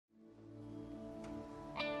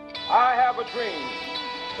I have a dream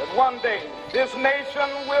that one day this nation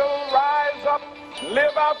will rise up and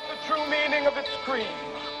live out the true meaning of its creed.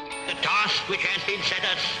 The task which has been set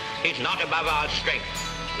us is not above our strength,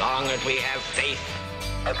 long as we have faith.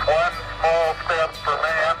 It's one small step for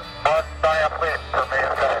man, one giant leap for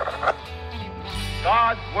mankind.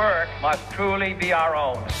 God's work must truly be our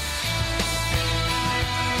own.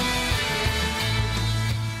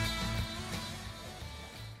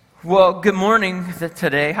 Well, good morning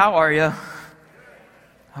today. How are you?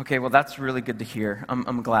 Okay, well, that's really good to hear.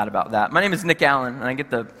 I'm glad about that. My name is Nick Allen, and I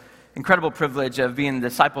get the incredible privilege of being the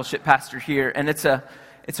discipleship pastor here, and it's a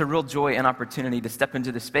real joy and opportunity to step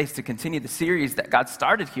into the space to continue the series that God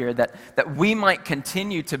started here, that we might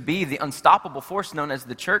continue to be the unstoppable force known as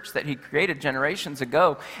the church that He created generations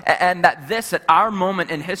ago, and that this, at our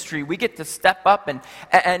moment in history, we get to step up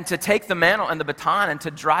and to take the mantle and the baton and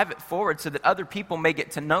to drive it forward so that other people may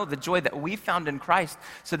get to know the joy that we found in Christ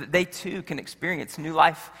so that they too can experience new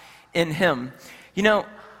life in Him. You know,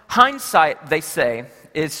 hindsight, they say,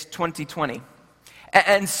 is 20/20.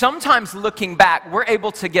 And sometimes looking back, we're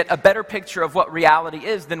able to get a better picture of what reality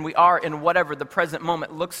is than we are in whatever the present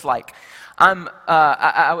moment looks like.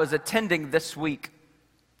 I was attending this week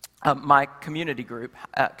my community group.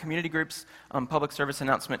 Community groups, public service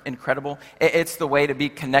announcement, incredible. It's the way to be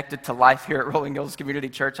connected to life here at Rolling Hills Community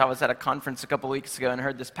Church. I was at a conference a couple weeks ago and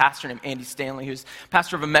heard this pastor named Andy Stanley, who's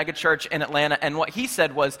pastor of a mega church in Atlanta, and what he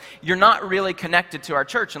said was, you're not really connected to our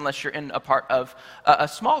church unless you're in a part of a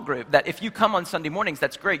small group. That if you come on Sunday mornings,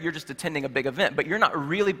 that's great, you're just attending a big event, but you're not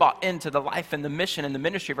really bought into the life and the mission and the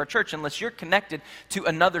ministry of our church unless you're connected to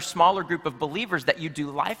another smaller group of believers that you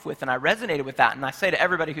do life with. And I resonated with that, and I say to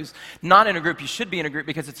everybody who's not in a group, you should be in a group,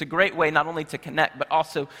 because it's a great way not only to connect, but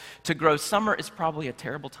also to grow. Summer is probably a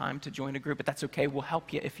terrible time to join a group, but that's okay. We'll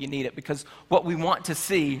help you if you need it, because what we want to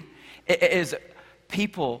see is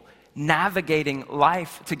people navigating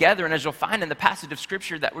life together. And as you'll find in the passage of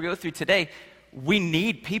Scripture that we go through today, we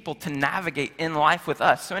need people to navigate in life with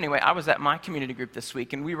us. So anyway, I was at my community group this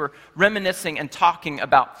week, and we were reminiscing and talking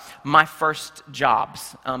about my first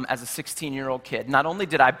jobs as a 16-year-old kid. Not only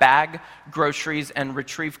did I bag groceries and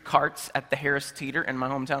retrieve carts at the Harris Teeter in my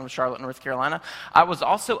hometown of Charlotte, North Carolina, I was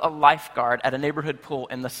also a lifeguard at a neighborhood pool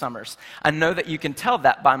in the summers. I know that you can tell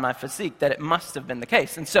that by my physique, that it must have been the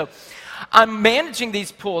case. And so I'm managing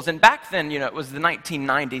these pools, and back then, it was the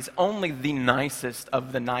 1990s, only the nicest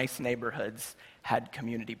of the nice neighborhoods had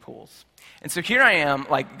community pools. And so here I am,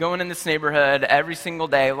 going in this neighborhood every single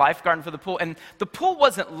day, lifeguarding for the pool, and the pool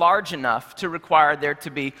wasn't large enough to require there to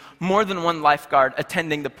be more than one lifeguard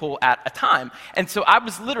attending the pool at a time. And so I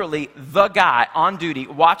was literally the guy on duty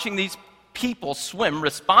watching these people swim,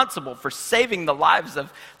 responsible for saving the lives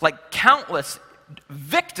of countless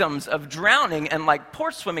victims of drowning and poor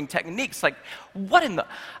swimming techniques.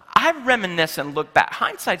 I reminisce and look back.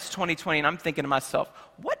 Hindsight's 20/20, and I'm thinking to myself,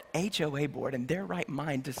 what HOA board in their right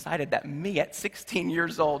mind decided that me at 16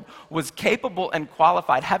 years old was capable and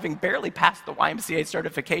qualified, having barely passed the YMCA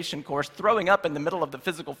certification course, throwing up in the middle of the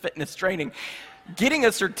physical fitness training, getting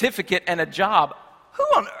a certificate and a job? Who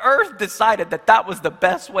on earth decided that that was the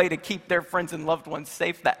best way to keep their friends and loved ones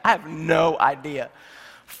safe? That I have no idea.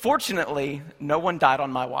 Fortunately, no one died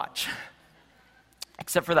on my watch.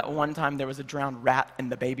 Except for that one time there was a drowned rat in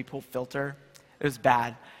the baby pool filter. It was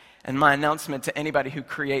bad. And my announcement to anybody who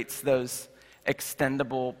creates those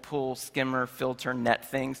extendable pool skimmer filter net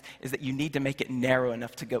things is that you need to make it narrow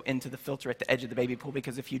enough to go into the filter at the edge of the baby pool,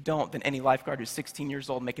 because if you don't, then any lifeguard who's 16 years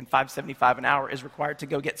old making $5.75 an hour is required to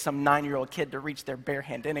go get some 9-year-old kid to reach their bare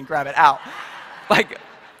hand in and grab it out.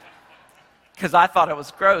 Because I thought it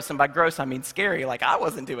was gross, and by gross I mean scary. I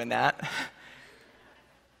wasn't doing that.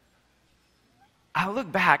 I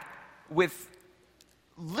look back with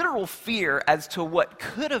literal fear as to what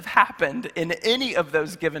could have happened in any of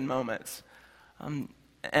those given moments.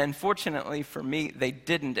 And fortunately for me, they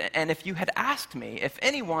didn't. And if you had asked me, if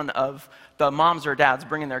any one of the moms or dads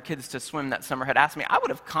bringing their kids to swim that summer had asked me, I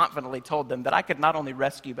would have confidently told them that I could not only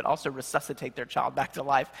rescue, but also resuscitate their child back to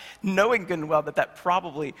life, knowing good and well that that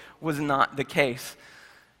probably was not the case.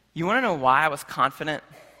 You want to know why I was confident?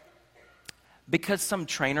 Because some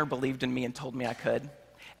trainer believed in me and told me I could.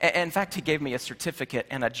 In fact, he gave me a certificate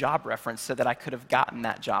and a job reference so that I could have gotten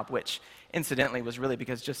that job, which incidentally was really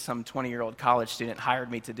because just some 20-year-old college student hired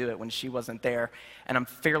me to do it when she wasn't there. And I'm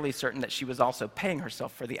fairly certain that she was also paying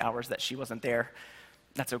herself for the hours that she wasn't there.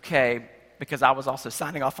 That's okay, because I was also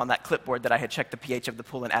signing off on that clipboard that I had checked the pH of the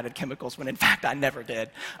pool and added chemicals when in fact I never did.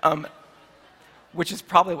 Which is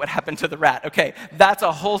probably what happened to the rat. Okay, that's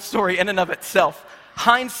a whole story in and of itself.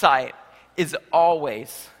 Hindsight is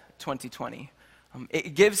always 20/20.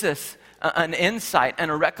 It gives us an insight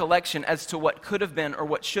and a recollection as to what could have been or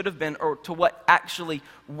what should have been or to what actually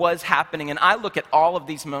was happening. And I look at all of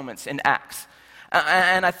these moments in Acts,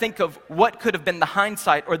 and I think of what could have been the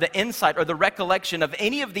hindsight or the insight or the recollection of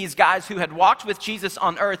any of these guys who had walked with Jesus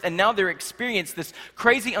on earth, and now they're experiencing this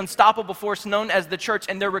crazy, unstoppable force known as the church,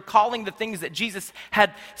 and they're recalling the things that Jesus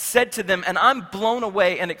had said to them. And I'm blown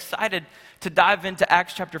away and excited to dive into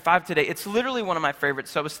Acts chapter 5 today. It's literally one of my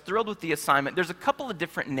favorites, so I was thrilled with the assignment. There's a couple of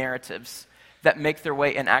different narratives that make their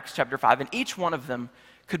way in Acts chapter 5, and each one of them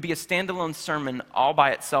could be a standalone sermon all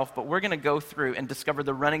by itself, but we're going to go through and discover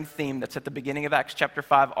the running theme that's at the beginning of Acts chapter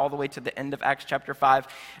 5 all the way to the end of Acts chapter 5.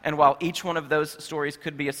 And while each one of those stories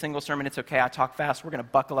could be a single sermon, it's okay, I talk fast. We're going to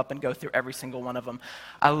buckle up and go through every single one of them.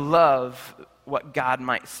 I love what God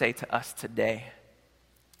might say to us today,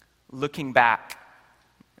 looking back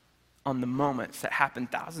on the moments that happened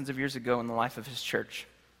thousands of years ago in the life of his church.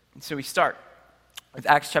 And so we start with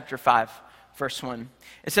Acts chapter 5. Verse 1.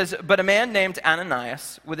 It says, "But a man named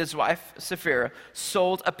Ananias, with his wife Sapphira,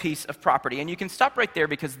 sold a piece of property." And you can stop right there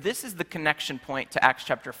because this is the connection point to Acts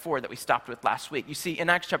chapter 4 that we stopped with last week. You see, in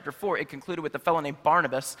Acts chapter 4, it concluded with a fellow named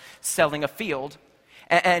Barnabas selling a field.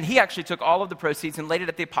 And he actually took all of the proceeds and laid it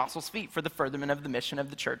at the apostles' feet for the furtherance of the mission of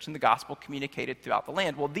the church and the gospel communicated throughout the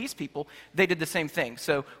land. Well, these people, they did the same thing.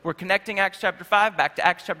 So we're connecting Acts chapter 5 back to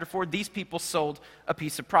Acts chapter 4. These people sold a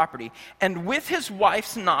piece of property. And with his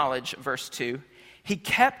wife's knowledge, verse 2, he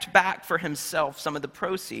kept back for himself some of the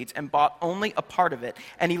proceeds and bought only a part of it,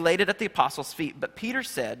 and he laid it at the apostles' feet. But Peter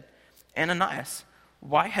said, "Ananias,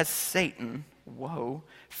 why has Satan,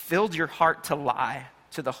 filled your heart to lie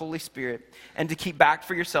to the Holy Spirit and to keep back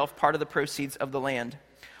for yourself part of the proceeds of the land?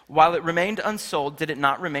 While it remained unsold, did it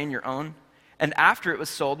not remain your own? And after it was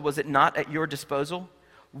sold, was it not at your disposal?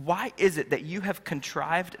 Why is it that you have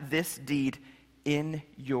contrived this deed in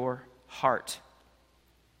your heart?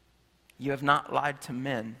 You have not lied to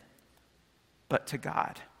men, but to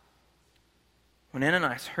God." When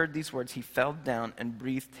Ananias heard these words, he fell down and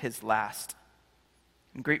breathed his last.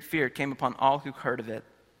 And great fear came upon all who heard of it.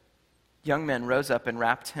 Young men rose up and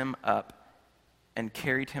wrapped him up and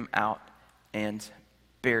carried him out and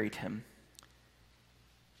buried him.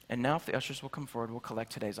 And now if the ushers will come forward, we'll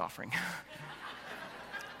collect today's offering.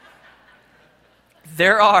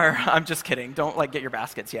 I'm just kidding. Don't get your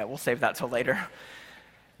baskets yet. We'll save that till later.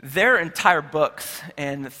 There are entire books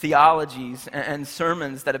and theologies and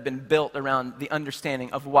sermons that have been built around the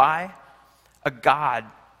understanding of why a God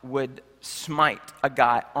would smite a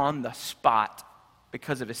guy on the spot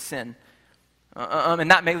because of his sin. And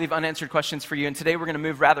that may leave unanswered questions for you. And today we're going to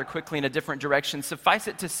move rather quickly in a different direction. Suffice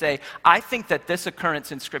it to say, I think that this occurrence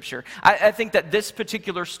in Scripture, I think that this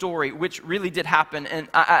particular story, which really did happen, and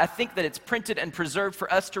I think that it's printed and preserved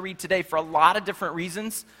for us to read today for a lot of different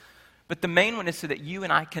reasons. But the main one is so that you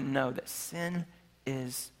and I can know that sin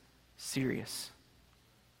is serious.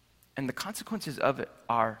 And the consequences of it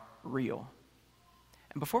are real.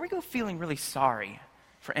 And before we go feeling really sorry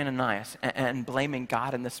for Ananias and blaming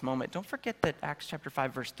God in this moment, don't forget that Acts chapter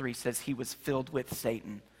 5 verse 3 says he was filled with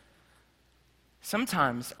Satan.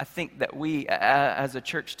 Sometimes I think that we as a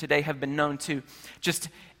church today have been known to just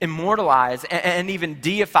immortalize and even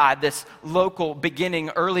deify this local beginning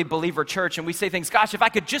early believer church. And we say things, gosh, if I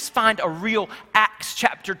could just find a real Acts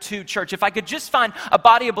chapter 2 church, if I could just find a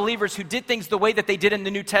body of believers who did things the way that they did in the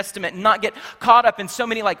New Testament and not get caught up in so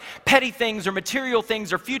many petty things or material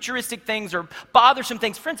things or futuristic things or bothersome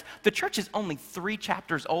things. Friends, the church is only 3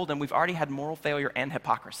 chapters old and we've already had moral failure and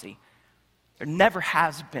hypocrisy. There never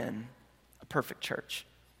has been a perfect church.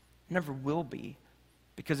 Never will be,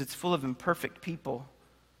 because it's full of imperfect people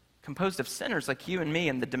composed of sinners like you and me,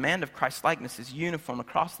 and the demand of Christ-likeness is uniform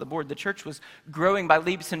across the board. The church was growing by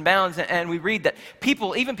leaps and bounds, and we read that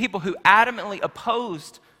people, even people who adamantly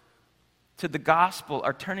opposed to the gospel,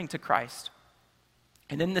 are turning to Christ.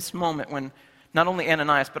 And in this moment when not only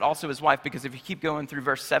Ananias, but also his wife, because if you keep going through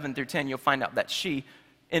verse 7 through 10, you'll find out that she,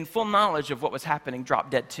 in full knowledge of what was happening,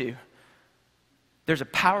 dropped dead too. There's a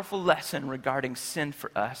powerful lesson regarding sin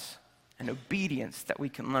for us and obedience that we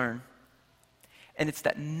can learn. And it's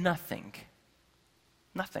that nothing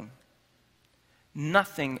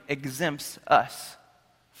exempts us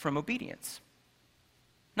from obedience.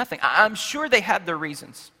 Nothing. I'm sure they had their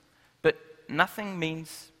reasons, but nothing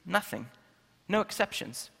means nothing. No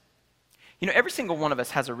exceptions. You know, every single one of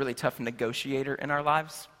us has a really tough negotiator in our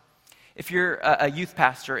lives. If you're a youth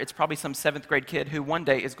pastor, it's probably some 7th grade kid who one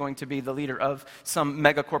day is going to be the leader of some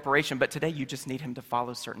mega corporation, but today you just need him to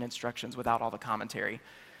follow certain instructions without all the commentary.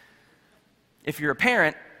 If you're a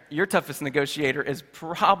parent, your toughest negotiator is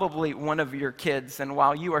probably one of your kids. And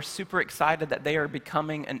while you are super excited that they are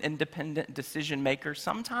becoming an independent decision maker,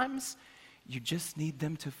 sometimes you just need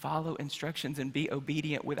them to follow instructions and be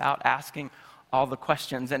obedient without asking all the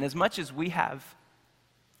questions. And as much as we have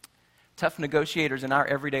tough negotiators in our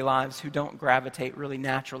everyday lives who don't gravitate really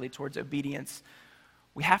naturally towards obedience,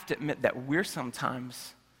 we have to admit that we're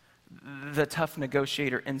sometimes the tough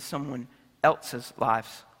negotiator in someone else's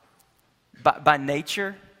lives. By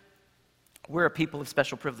nature, we're a people of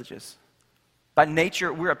special privileges. By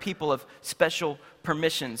nature, we're a people of special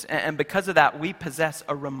permissions. And because of that, we possess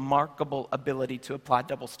a remarkable ability to apply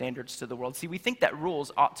double standards to the world. See, we think that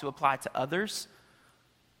rules ought to apply to others,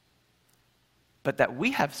 but that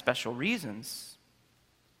we have special reasons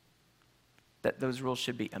that those rules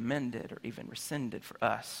should be amended or even rescinded for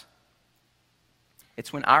us.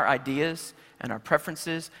 It's when our ideas and our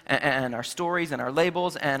preferences and our stories and our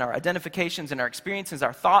labels and our identifications and our experiences,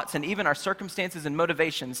 our thoughts, and even our circumstances and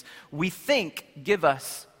motivations, we think give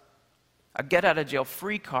us a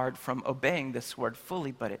get-out-of-jail-free card from obeying this word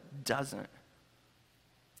fully, but it doesn't.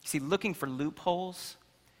 See, looking for loopholes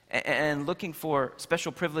and looking for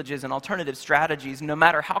special privileges and alternative strategies, no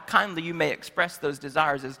matter how kindly you may express those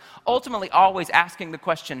desires, is ultimately always asking the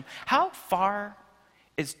question, how far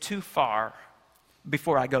is too far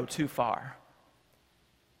before I go too far?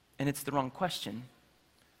 And it's the wrong question.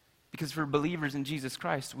 Because for believers in Jesus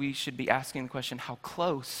Christ, we should be asking the question, how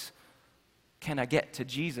close can I get to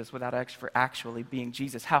Jesus without actually being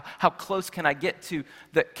Jesus? How close can I get to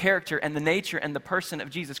the character and the nature and the person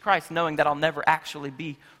of Jesus Christ, knowing that I'll never actually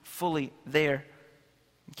be fully there?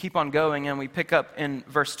 Keep on going, and we pick up in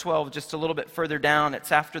verse 12 just a little bit further down.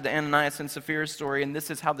 It's after the Ananias and Sapphira story, and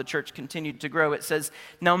this is how the church continued to grow. It says,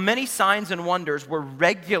 "Now many signs and wonders were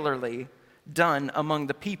regularly done among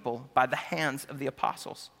the people by the hands of the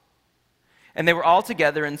apostles. And they were all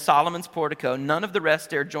together in Solomon's portico. None of the rest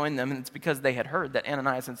dared join them, and it's because they had heard that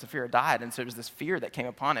Ananias and Sapphira died, and so there was this fear that came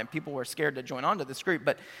upon it. People were scared to join on to this group,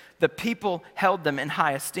 but the people held them in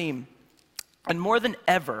high esteem. And more than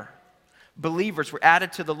ever, believers were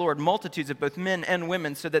added to the Lord, multitudes of both men and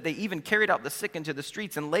women, so that they even carried out the sick into the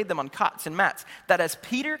streets and laid them on cots and mats, that as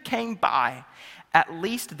Peter came by, at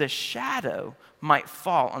least the shadow might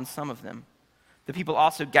fall on some of them. The people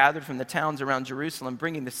also gathered from the towns around Jerusalem,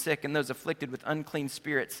 bringing the sick and those afflicted with unclean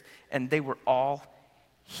spirits, and they were all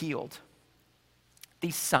healed."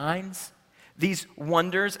 These signs, these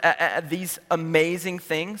wonders, these amazing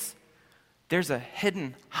things, there's a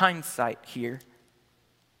hidden hindsight here.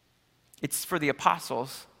 It's for the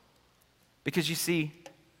apostles, because you see,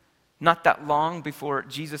 not that long before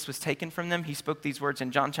Jesus was taken from them, he spoke these words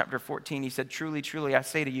in John chapter 14. He said, "Truly, truly, I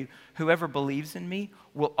say to you, whoever believes in me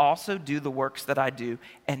will also do the works that I do,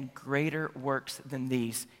 and greater works than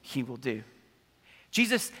these he will do."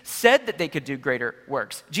 Jesus said that they could do greater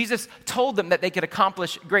works. Jesus told them that they could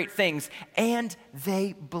accomplish great things, and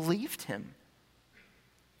they believed him.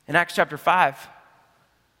 In Acts chapter 5,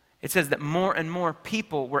 it says that more and more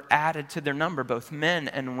people were added to their number, both men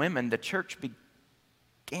and women. The church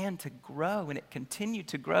began to grow, and it continued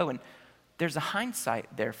to grow, and there's a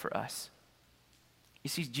hindsight there for us. You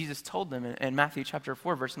see, Jesus told them in Matthew chapter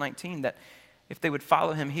 4, verse 19, that if they would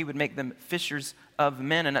follow him, he would make them fishers of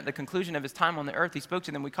men. And at the conclusion of his time on the earth, he spoke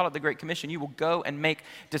to them. We call it the Great Commission. You will go and make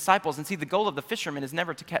disciples. And see, the goal of the fisherman is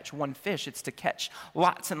never to catch one fish. It's to catch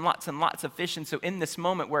lots and lots and lots of fish. And so in this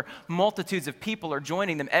moment where multitudes of people are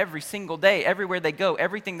joining them every single day, everywhere they go,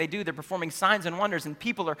 everything they do, they're performing signs and wonders. And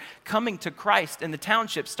people are coming to Christ in the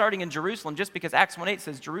township, starting in Jerusalem, just because Acts 1:8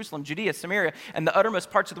 says Jerusalem, Judea, Samaria, and the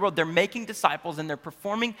uttermost parts of the world. They're making disciples and they're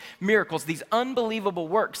performing miracles, these unbelievable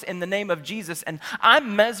works in the name of Jesus. And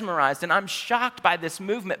I'm mesmerized and I'm shocked by this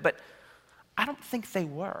movement, but I don't think they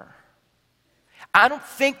were. I don't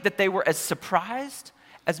think that they were as surprised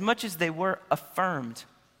as much as they were affirmed.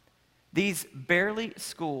 These barely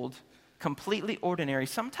schooled, completely ordinary,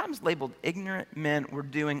 sometimes labeled ignorant men were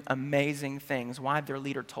doing amazing things. Why? Their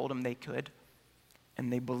leader told them they could,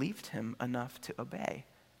 and they believed him enough to obey.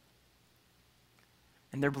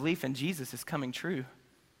 And their belief in Jesus is coming true.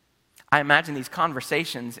 I imagine these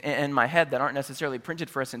conversations in my head that aren't necessarily printed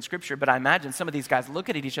for us in Scripture, but I imagine some of these guys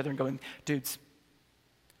looking at each other and going, "Dudes,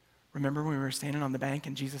 remember when we were standing on the bank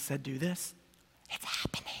and Jesus said, do this? It's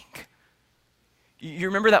happening." You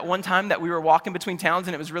remember that one time that we were walking between towns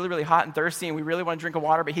and it was really, really hot and thirsty and we really wanted to drink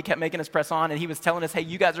water, but he kept making us press on and he was telling us, "Hey,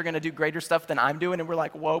 you guys are going to do greater stuff than I'm doing." And we're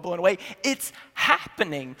like, whoa, blown away. It's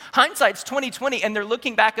happening. Hindsight's 20/20, and they're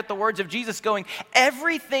looking back at the words of Jesus going,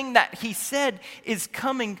 everything that he said is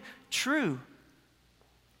coming true.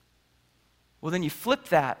 Well, then you flip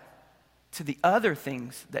that to the other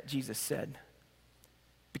things that Jesus said.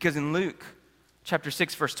 Because in Luke chapter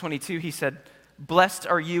 6, verse 22, he said, "Blessed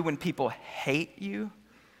are you when people hate you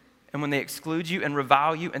and when they exclude you and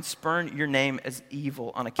revile you and spurn your name as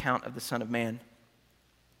evil on account of the Son of Man."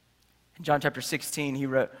 In John chapter 16,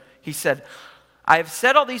 he said, "I have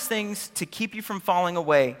said all these things to keep you from falling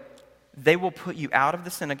away. They will put you out of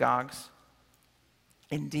the synagogues.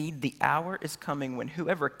 Indeed, the hour is coming when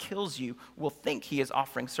whoever kills you will think he is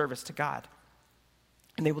offering service to God.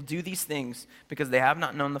 And they will do these things because they have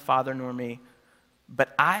not known the Father nor me.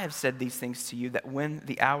 But I have said these things to you that when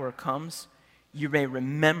the hour comes, you may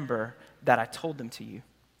remember that I told them to you."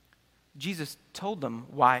 Jesus told them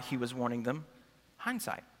why he was warning them.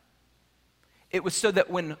 Hindsight. It was so that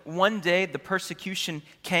when one day the persecution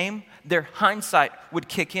came, their hindsight would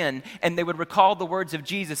kick in and they would recall the words of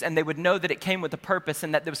Jesus and they would know that it came with a purpose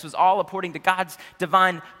and that this was all according to God's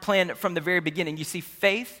divine plan from the very beginning. You see,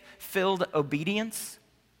 faith-filled obedience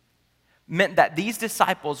meant that these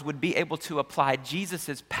disciples would be able to apply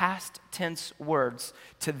Jesus' past tense words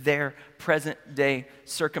to their present day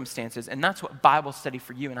circumstances. And that's what Bible study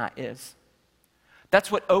for you and I is. That's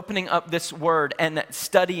what opening up this word and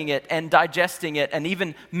studying it and digesting it and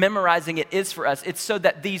even memorizing it is for us. It's so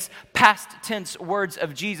that these past tense words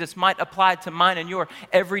of Jesus might apply to mine and your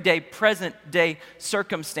everyday, present day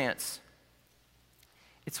circumstance.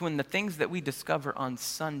 It's when the things that we discover on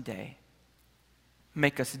Sunday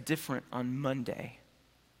make us different on Monday.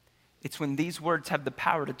 It's when these words have the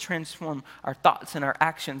power to transform our thoughts and our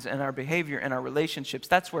actions and our behavior and our relationships.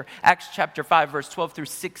 That's where Acts chapter 5, verse 12 through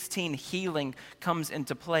 16, healing comes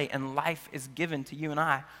into play and life is given to you and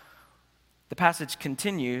I. The passage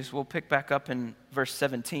continues. We'll pick back up in verse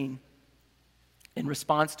 17. In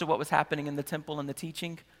response to what was happening in the temple and the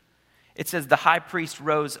teaching, it says, "The high priest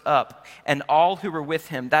rose up, and all who were with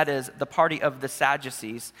him," that is, the party of the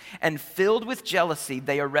Sadducees, "and filled with jealousy,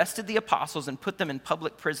 they arrested the apostles and put them in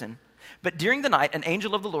public prison. But during the night, an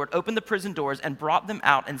angel of the Lord opened the prison doors and brought them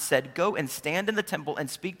out and said, 'Go and stand in the temple and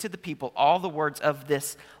speak to the people all the words of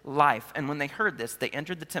this life.' And when they heard this, they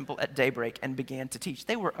entered the temple at daybreak and began to teach."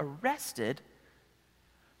 They were arrested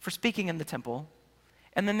for speaking in the temple,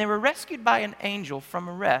 and then they were rescued by an angel from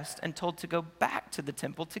arrest and told to go back to the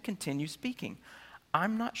temple to continue speaking.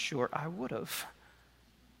 I'm not sure I would have.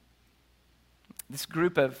 This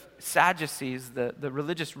group of Sadducees, the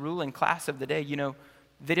religious ruling class of the day,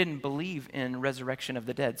 they didn't believe in resurrection of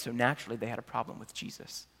the dead, so naturally they had a problem with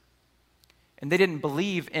Jesus. And they didn't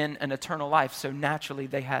believe in an eternal life, so naturally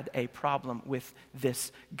they had a problem with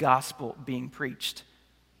this gospel being preached.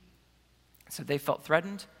 So they felt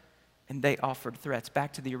threatened, and they offered threats.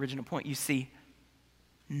 Back to the original point, you see,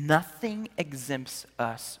 nothing exempts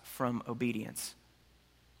us from obedience.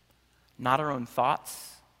 Not our own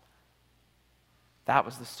thoughts. That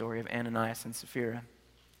was the story of Ananias and Sapphira.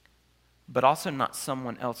 But also not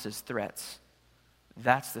someone else's threats.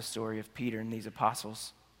 That's the story of Peter and these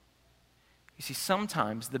apostles. You see,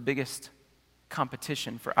 sometimes the biggest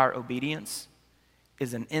competition for our obedience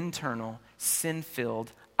is an internal,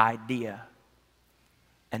 sin-filled idea.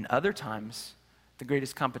 And other times, the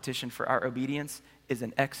greatest competition for our obedience is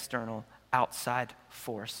an external, outside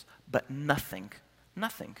force. But nothing,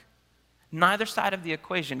 neither side of the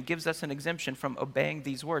equation gives us an exemption from obeying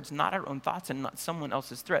these words, not our own thoughts and not someone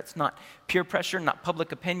else's threats, not peer pressure, not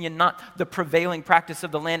public opinion, not the prevailing practice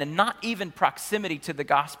of the land, and not even proximity to the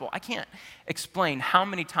gospel. I can't explain how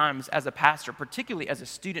many times as a pastor, particularly as a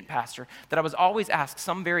student pastor, that I was always asked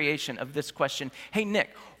some variation of this question: "Hey,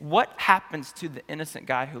 Nick, what happens to the innocent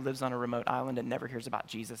guy who lives on a remote island and never hears about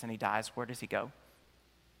Jesus and he dies? Where does he go?"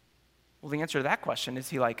 Well, the answer to that question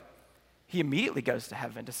is he immediately goes to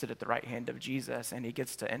heaven to sit at the right hand of Jesus, and he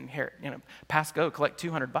gets to inherit, pass go, collect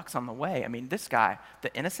 $200 on the way. I mean, this guy,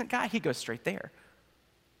 the innocent guy, he goes straight there.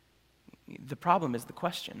 The problem is the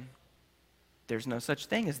question. There's no such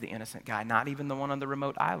thing as the innocent guy, not even the one on the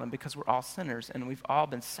remote island, because we're all sinners, and we've all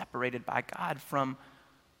been separated by God from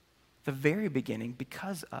the very beginning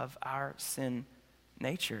because of our sin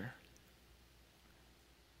nature.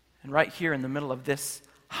 And right here in the middle of this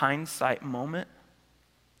hindsight moment,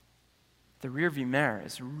 the rearview mirror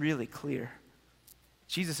is really clear.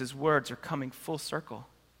 Jesus' words are coming full circle.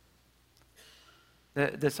 The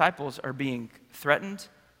disciples are being threatened,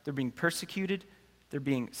 they're being persecuted, they're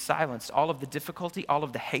being silenced. All of the difficulty, all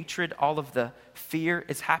of the hatred, all of the fear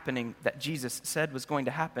is happening that Jesus said was going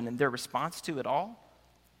to happen. And their response to it all,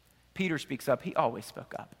 Peter speaks up. He always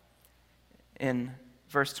spoke up. In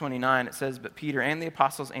verse 29, it says, "But Peter and the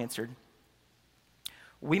apostles answered,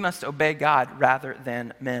 'We must obey God rather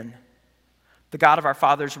than men. The God of our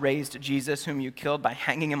fathers raised Jesus, whom you killed by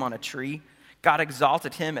hanging him on a tree. God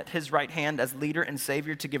exalted him at his right hand as leader and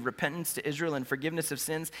savior to give repentance to Israel and forgiveness of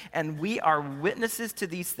sins. And we are witnesses to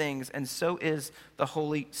these things, and so is the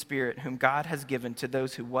Holy Spirit, whom God has given to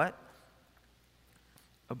those who what?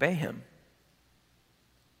 Obey him.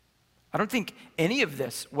 I don't think any of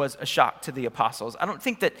this was a shock to the apostles. I don't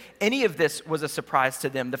think that any of this was a surprise to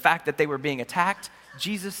them. The fact that they were being attacked,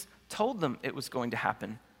 Jesus told them it was going to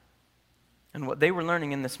happen. And what they were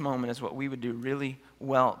learning in this moment is what we would do really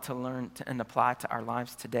well to learn and apply to our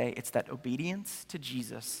lives today. It's that obedience to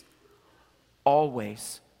Jesus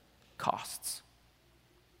always costs.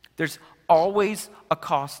 There's always a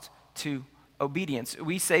cost to obedience.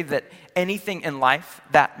 We say that anything in life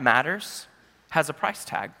that matters has a price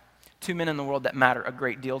tag. 2 men in the world that matter a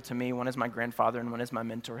great deal to me. One is my grandfather and one is my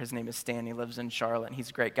mentor. His name is Stan. He lives in Charlotte and he's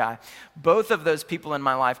a great guy. Both of those people in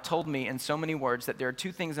my life told me in so many words that there are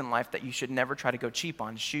 2 things in life that you should never try to go cheap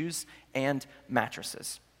on: shoes and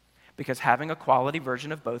mattresses. Because having a quality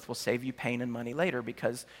version of both will save you pain and money later,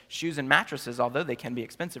 because shoes and mattresses, although they can be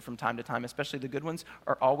expensive from time to time, especially the good ones,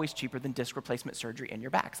 are always cheaper than disc replacement surgery in your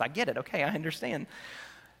backs. I get it. Okay, I understand.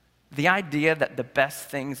 The idea that the best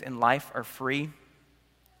things in life are free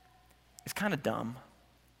is kind of dumb,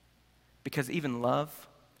 because even love,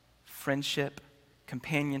 friendship,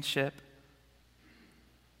 companionship,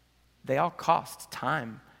 they all cost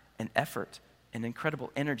time and effort and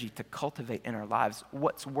incredible energy to cultivate in our lives.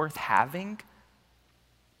 What's worth having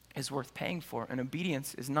is worth paying for, and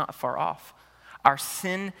obedience is not far off. Our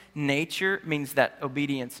sin nature means that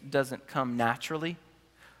obedience doesn't come naturally.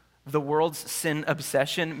 The world's sin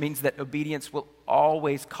obsession means that obedience will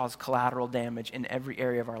always cause collateral damage in every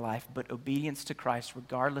area of our life, but obedience to Christ,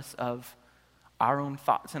 regardless of our own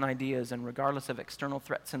thoughts and ideas and regardless of external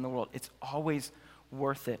threats in the world, it's always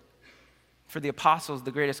worth it. For the apostles,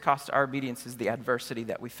 the greatest cost to our obedience is the adversity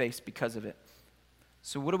that we face because of it.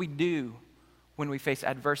 So what do we do when we face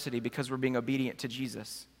adversity because we're being obedient to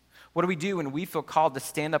Jesus? What do we do when we feel called to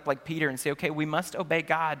stand up like Peter and say, okay, we must obey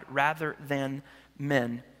God rather than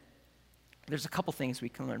men? There's a couple things we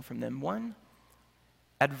can learn from them. One,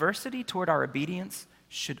 adversity toward our obedience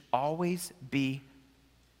should always be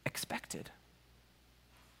expected.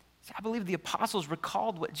 See, I believe the apostles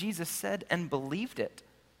recalled what Jesus said and believed it.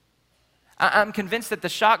 I'm convinced that the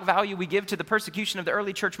shock value we give to the persecution of the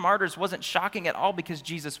early church martyrs wasn't shocking at all because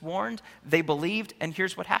Jesus warned, they believed, and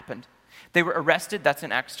here's what happened. They were arrested, that's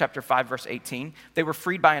in Acts chapter 5, verse 18. They were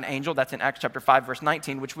freed by an angel, that's in Acts chapter 5, verse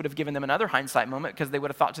 19, which would have given them another hindsight moment because they would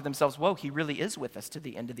have thought to themselves, whoa, he really is with us to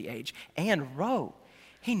the end of the age. And whoa,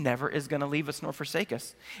 he never is going to leave us nor forsake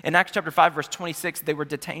us. In Acts chapter 5, verse 26, they were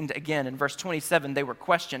detained again. In verse 27, they were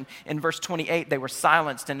questioned. In verse 28, they were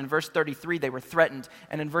silenced. And in verse 33, they were threatened.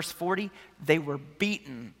 And in verse 40, they were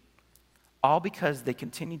beaten. All because they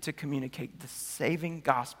continued to communicate the saving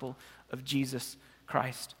gospel of Jesus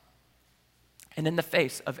Christ. And in the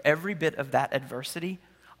face of every bit of that adversity,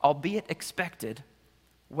 albeit expected,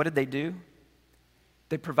 what did they do?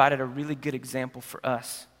 They provided a really good example for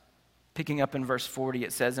us. Picking up in verse 40,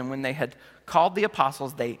 it says, and when they had called the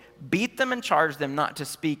apostles, they beat them and charged them not to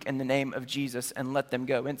speak in the name of Jesus and let them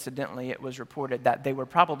go. Incidentally, it was reported that they were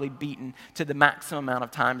probably beaten to the maximum amount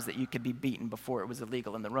of times that you could be beaten before it was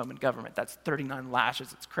illegal in the Roman government. That's 39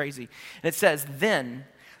 lashes. It's crazy. And it says, then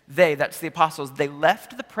they, that's the apostles, they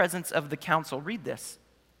left the presence of the council. Read this.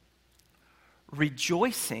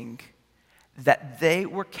 Rejoicing that they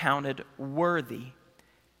were counted worthy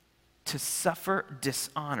to suffer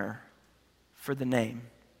dishonor for the name.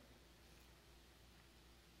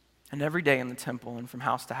 And every day in the temple and from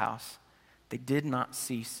house to house, they did not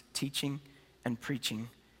cease teaching and preaching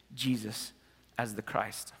Jesus as the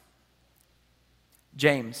Christ.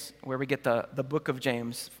 James, where we get the book of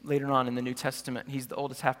James later on in the New Testament, he's the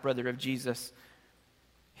oldest half-brother of Jesus.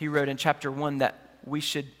 He wrote in chapter 1 that we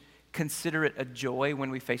should consider it a joy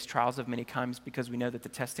when we face trials of many kinds because we know that the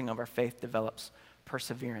testing of our faith develops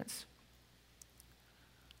perseverance.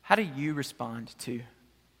 How do you respond to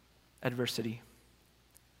adversity?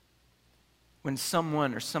 When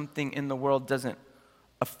someone or something in the world doesn't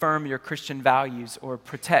affirm your Christian values or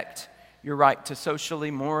protect your right to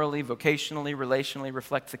socially, morally, vocationally, relationally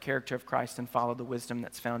reflect the character of Christ and follow the wisdom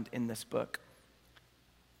that's found in this book.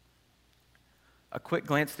 A quick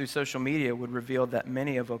glance through social media would reveal that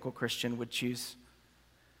many a vocal Christian would choose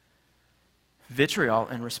vitriol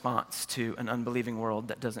in response to an unbelieving world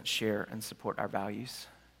that doesn't share and support our values.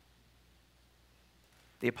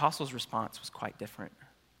 The apostles' response was quite different.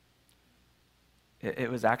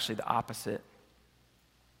 It was actually the opposite.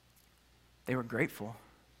 They were grateful.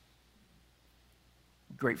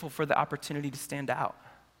 Grateful for the opportunity to stand out.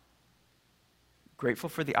 Grateful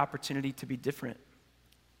for the opportunity to be different.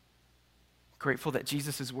 Grateful that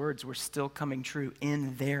Jesus' words were still coming true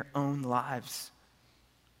in their own lives.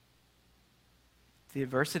 The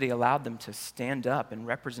adversity allowed them to stand up in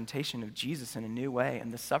representation of Jesus in a new way,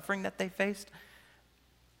 and the suffering that they faced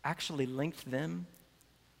actually linked them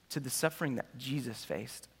to the suffering that Jesus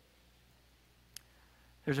faced.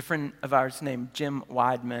 There's a friend of ours named Jim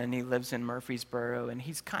Weidman. He lives in Murfreesboro, and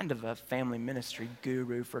he's kind of a family ministry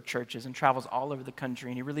guru for churches and travels all over the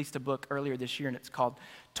country. And he released a book earlier this year, and it's called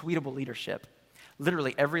Tweetable Leadership.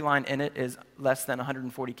 Literally every line in it is less than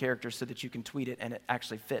 140 characters so that you can tweet it and it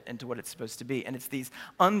actually fit into what it's supposed to be. And it's these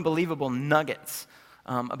unbelievable nuggets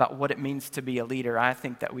about what it means to be a leader. I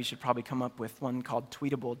think that we should probably come up with one called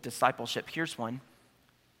Tweetable Discipleship. Here's one.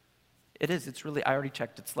 It's really, I already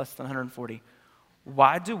checked, it's less than 140.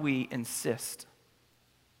 Why do we insist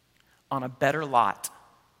on a better lot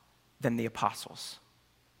than the apostles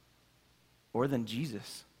or than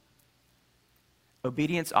Jesus?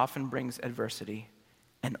 Obedience often brings adversity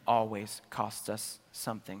and always costs us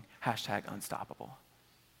something. #unstoppable.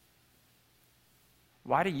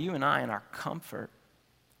 Why do you and I, in our comfort,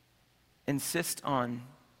 insist on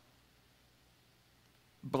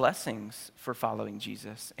blessings for following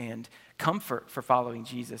Jesus and comfort for following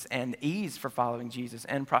Jesus and ease for following Jesus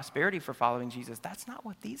and prosperity for following Jesus? That's not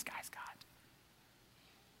what these guys got.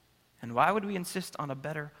 And why would we insist on a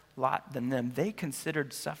better lot than them? They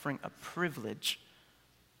considered suffering a privilege.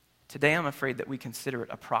 Today, I'm afraid that we consider it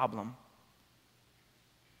a problem.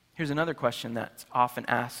 Here's another question that's often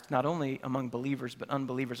asked, not only among believers but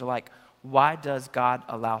unbelievers alike. Why does God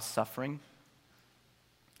allow suffering?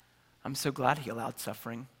 I'm so glad he allowed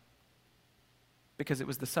suffering, because it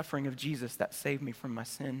was the suffering of Jesus that saved me from my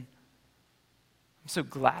sin. I'm so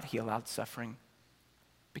glad he allowed suffering,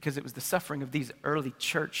 because it was the suffering of these early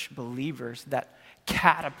church believers that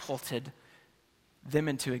catapulted them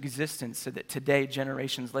into existence so that today,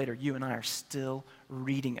 generations later, you and I are still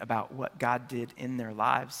reading about what God did in their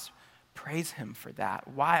lives. Praise him for that.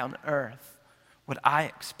 Why on earth would I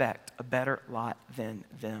expect a better lot than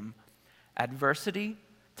them? Adversity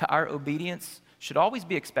to our obedience should always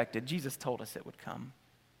be expected. Jesus told us it would come.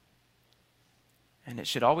 And it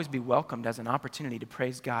should always be welcomed as an opportunity to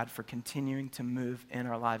praise God for continuing to move in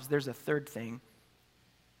our lives. There's a third thing.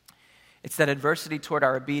 It's that adversity toward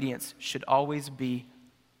our obedience should always be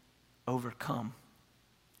overcome.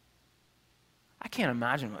 I can't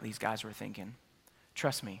imagine what these guys were thinking.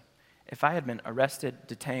 Trust me, if I had been arrested,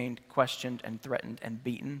 detained, questioned, and threatened and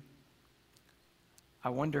beaten, I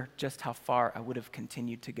wonder just how far I would have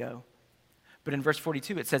continued to go. But in verse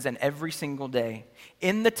 42, it says, and every single day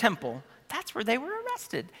in the temple, that's where they were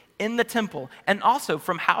arrested, in the temple, and also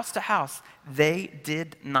from house to house, they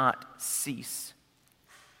did not cease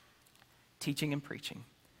teaching and preaching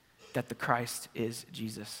that the Christ is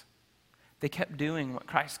Jesus. They kept doing what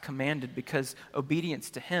Christ commanded because obedience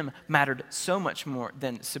to him mattered so much more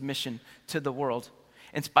than submission to the world.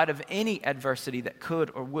 In spite of any adversity that could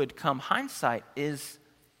or would come, hindsight is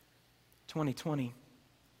 2020.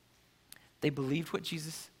 They believed what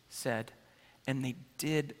Jesus said, and they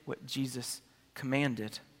did what Jesus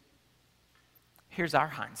commanded. Here's our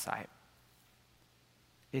hindsight.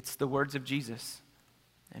 It's the words of Jesus,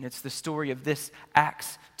 and it's the story of this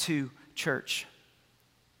Acts 2 church.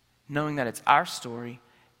 Knowing that it's our story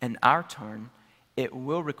and our turn, it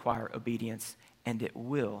will require obedience, and it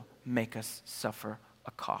will make us suffer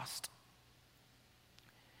a cost.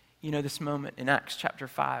 You know, this moment in Acts chapter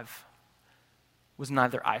 5 was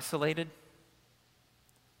neither isolated.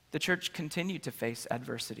 The church continued to face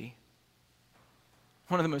adversity.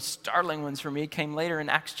 One of the most startling ones for me came later in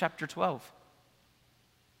Acts chapter 12.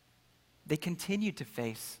 They continued to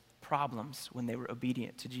face problems when they were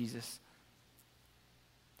obedient to Jesus.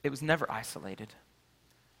 It was never isolated,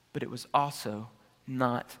 but it was also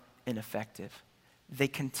not ineffective. They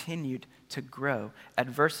continued to grow.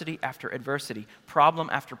 Adversity after adversity, problem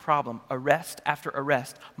after problem, arrest after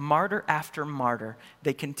arrest, martyr after martyr.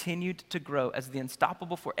 They continued to grow as the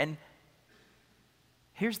unstoppable force. And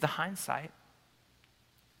here's the hindsight.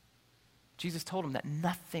 Jesus told them that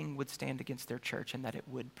nothing would stand against their church and that it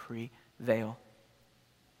would prevail.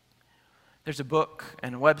 There's a book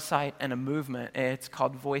and a website and a movement. It's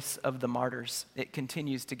called Voice of the Martyrs. It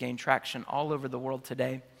continues to gain traction all over the world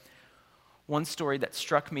today. One story that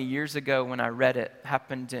struck me years ago when I read it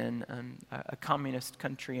happened in a communist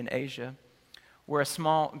country in Asia, where a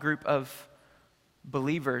small group of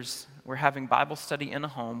believers were having Bible study in a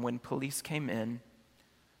home when police came in,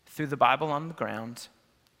 threw the Bible on the ground,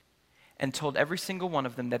 and told every single one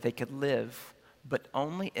of them that they could live, but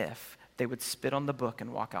only if they would spit on the book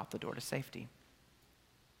and walk out the door to safety.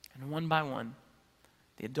 And one by one,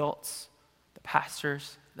 the adults, the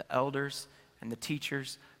pastors, the elders, and the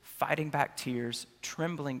teachers, fighting back tears,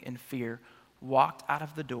 trembling in fear, walked out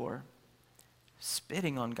of the door,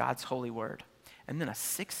 spitting on God's holy word. And then a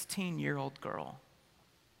 16-year-old girl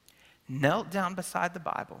knelt down beside the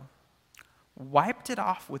Bible, wiped it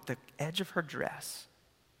off with the edge of her dress,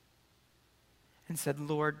 and said,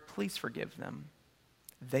 "Lord, please forgive them.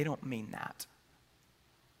 They don't mean that."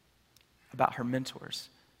 About her mentors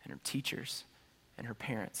and her teachers and her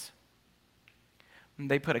parents.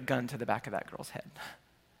 And they put a gun to the back of that girl's head,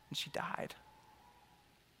 and she died.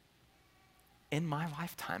 In my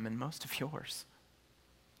lifetime and most of yours.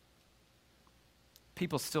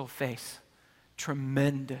 People still face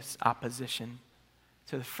tremendous opposition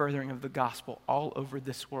to the furthering of the gospel all over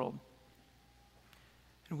this world.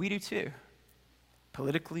 And we do too.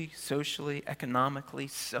 Politically, socially, economically,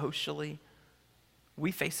 socially,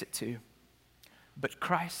 we face it too. But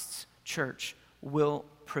Christ's church will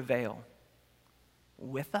prevail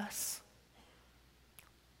with us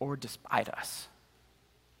or despite us.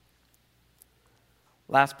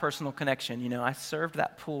 Last personal connection. I served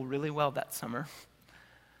that pool really well that summer.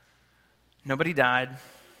 Nobody died,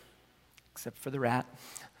 except for the rat.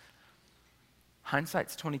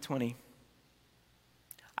 Hindsight's 2020.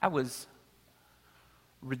 I was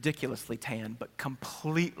ridiculously tan, but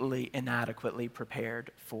completely inadequately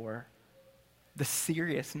prepared for the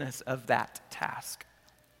seriousness of that task.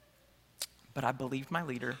 But I believed my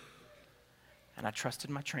leader, and I trusted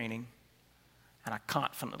my training, and I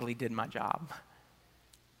confidently did my job.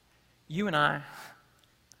 You and I,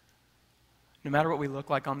 no matter what we look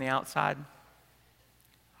like on the outside,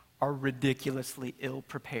 are ridiculously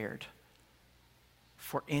ill-prepared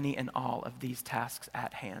for any and all of these tasks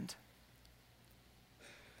at hand.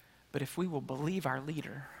 But if we will believe our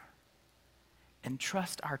leader and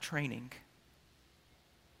trust our training,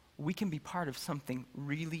 we can be part of something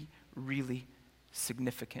really, really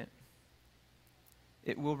significant.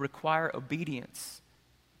 It will require obedience.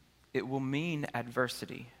 It will mean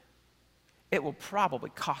adversity. It will probably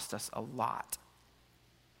cost us a lot.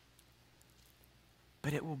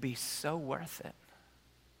 But it will be so worth it.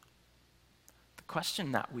 The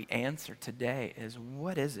question that we answer today is,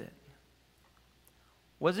 what is it?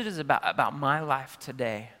 What is it about my life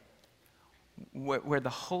today where the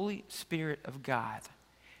Holy Spirit of God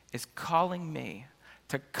is calling me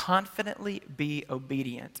to confidently be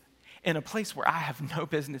obedient in a place where I have no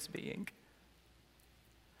business being,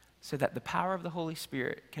 so that the power of the Holy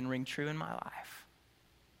Spirit can ring true in my life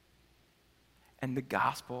and the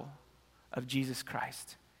gospel of Jesus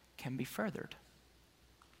Christ can be furthered?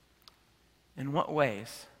 In what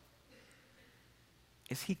ways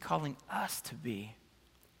is he calling us to be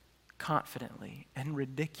confidently and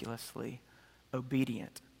ridiculously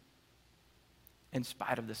obedient in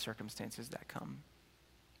spite of the circumstances that come?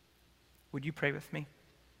 Would you pray with me?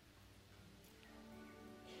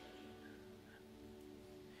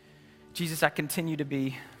 Jesus, I continue to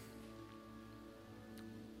be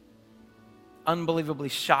unbelievably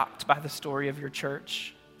shocked by the story of your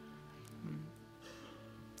church.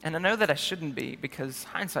 And I know that I shouldn't be, because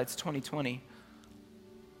hindsight's 2020.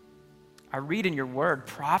 I read in your word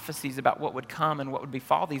prophecies about what would come and what would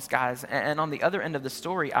befall these guys. And on the other end of the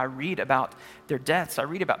story, I read about their deaths. I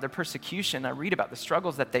read about their persecution. I read about the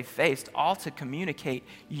struggles that they faced, all to communicate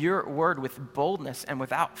your word with boldness and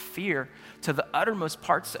without fear to the uttermost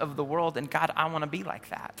parts of the world. And God, I want to be like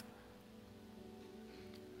that.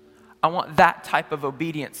 I want that type of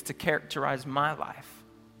obedience to characterize my life.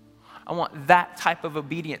 I want that type of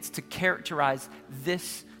obedience to characterize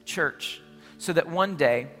this church, so that one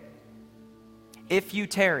day, if you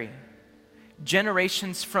tarry,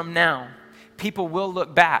 generations from now, people will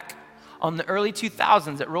look back on the early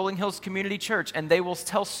 2000s at Rolling Hills Community Church, and they will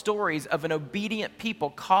tell stories of an obedient people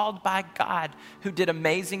called by God who did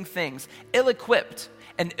amazing things, ill-equipped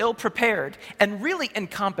and ill-prepared and really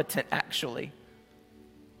incompetent, actually,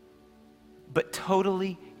 but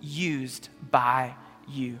totally used by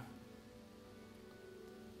you.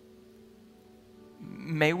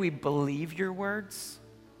 May we believe your words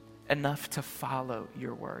enough to follow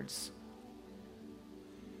your words.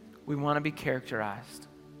 We want to be characterized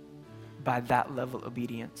by that level of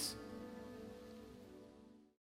obedience.